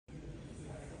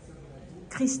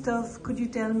Christoph, could you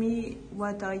tell me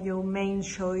what are your main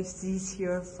choices this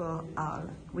year for Arles,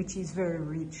 which is very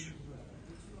rich?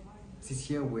 This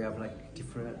year we have like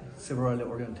several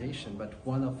orientation, but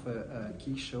one of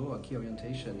key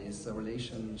orientation is the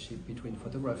relationship between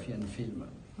photography and film.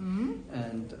 Mm-hmm.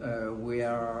 And we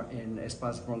are in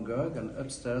Espace Brangog, and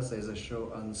upstairs there's a show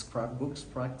on scrapbooks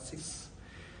practice.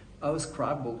 How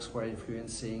scrapbooks were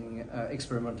influencing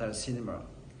experimental cinema.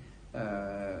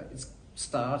 It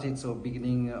started the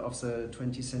beginning of the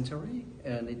 20th century,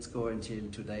 and it's going until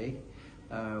today.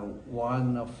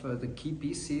 One of the key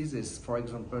pieces is, for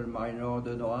example, Minor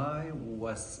de Noailles, who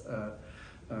was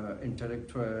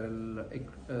intellectual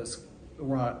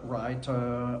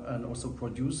writer and also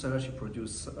producer. She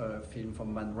produced a film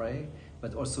from Man Ray,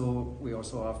 but also we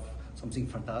also have something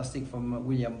fantastic from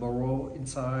William Burroughs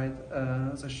inside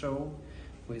the show,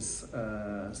 with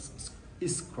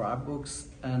his scrapbooks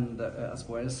and as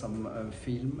well some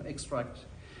film extract.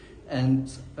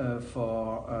 And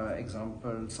for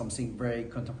example, something very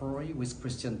contemporary with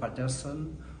Christian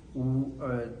Patterson, who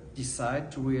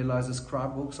decided to realize the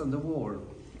scrapbooks on the wall.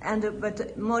 And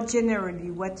but more generally,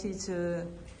 what is the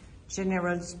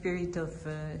general spirit of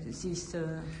this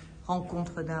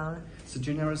rencontre d'Arles? The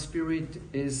general spirit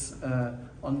is,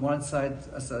 on one side,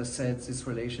 as I said, this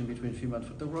relation between film and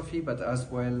photography, but as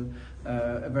well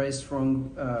a very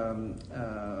strong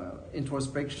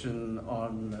introspection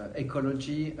on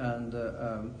ecology and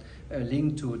a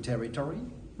link to territory.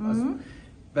 Mm-hmm.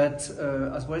 But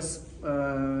as well as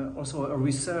also a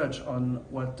research on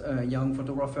what young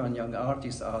photographers and young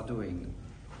artists are doing.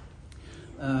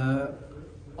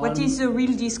 What is a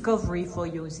real discovery for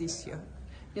you this year?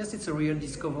 Yes, it's a real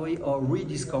discovery or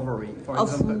rediscovery. For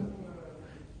example,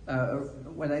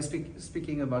 when I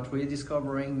speaking about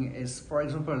rediscovering is, for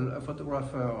example, a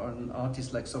photographer or an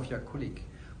artist like Sofia Kulik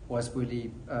was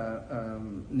really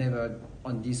never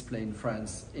on display in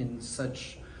France in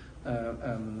such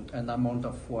an amount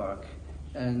of work.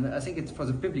 And I think for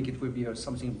the public it will be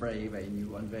something very, very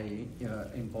new and very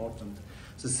important.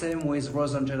 The same with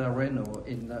Rosangela Reno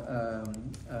in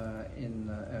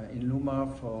Luma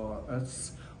for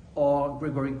us, or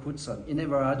Gregory Coutson. He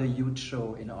never had a huge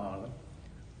show in Arles.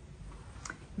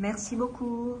 Merci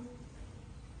beaucoup.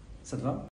 Ça te va?